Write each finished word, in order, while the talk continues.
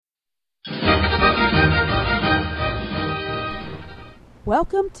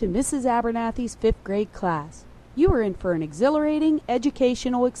Welcome to Mrs. Abernethy's 5th grade class. You are in for an exhilarating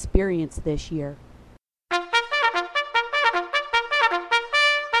educational experience this year.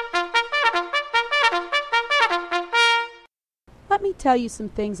 Let me tell you some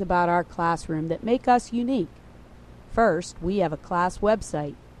things about our classroom that make us unique. First, we have a class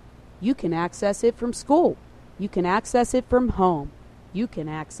website. You can access it from school. You can access it from home. You can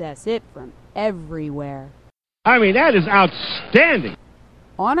access it from everywhere. I mean, that is outstanding.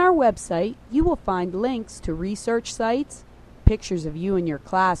 On our website, you will find links to research sites, pictures of you and your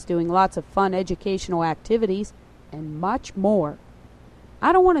class doing lots of fun educational activities, and much more.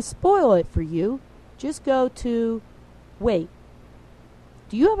 I don't want to spoil it for you. Just go to... Wait.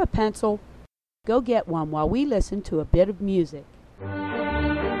 Do you have a pencil? Go get one while we listen to a bit of music.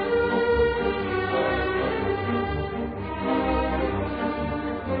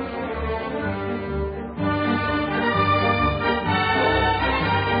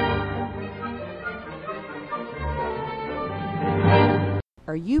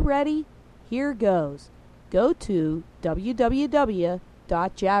 Are you ready? Here goes. Go to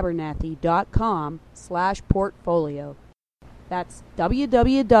www.jabernethy.com/portfolio. That's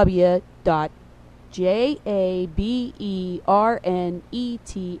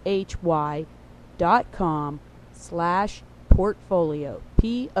www.jabernethy.com/portfolio. portfolio.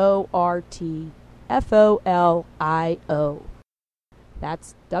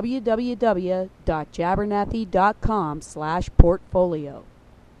 That's www.jabernethy.com/portfolio.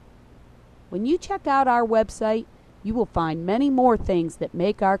 When you check out our website, you will find many more things that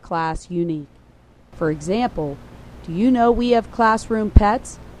make our class unique. For example, do you know we have classroom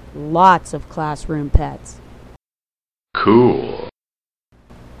pets? Lots of classroom pets. Cool.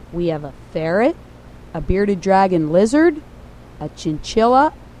 We have a ferret, a bearded dragon lizard, a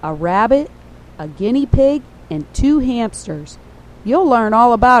chinchilla, a rabbit, a guinea pig, and 2 hamsters. You'll learn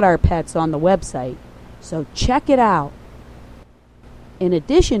all about our pets on the website, so check it out. In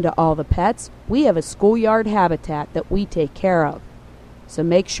addition to all the pets, we have a schoolyard habitat that we take care of. So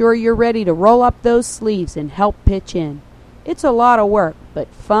make sure you're ready to roll up those sleeves and help pitch in. It's a lot of work, but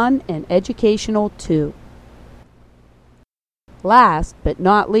fun and educational too. Last but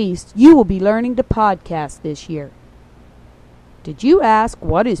not least, you will be learning to podcast this year. Did you ask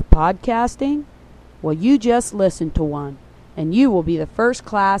what is podcasting? Well, you just listened to one, and you will be the first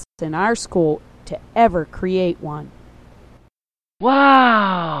class in our school to ever create one.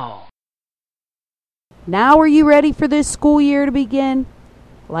 Wow! Now are you ready for this school year to begin?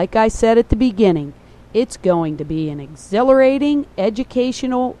 Like I said at the beginning, it's going to be an exhilarating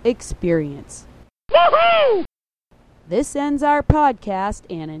educational experience. Woohoo! This ends our podcast,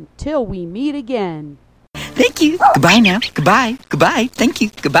 and until we meet again. Thank you. Goodbye now. Goodbye. Goodbye. Thank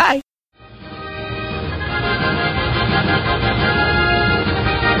you. Goodbye.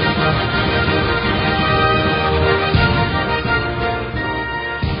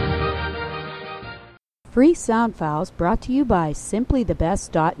 Free sound files brought to you by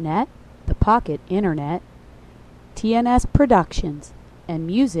simplythebest.net, the Pocket Internet, TNS Productions, and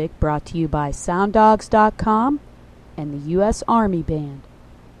music brought to you by sounddogs.com and the U.S. Army Band.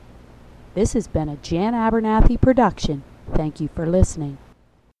 This has been a Jan Abernethy production. Thank you for listening.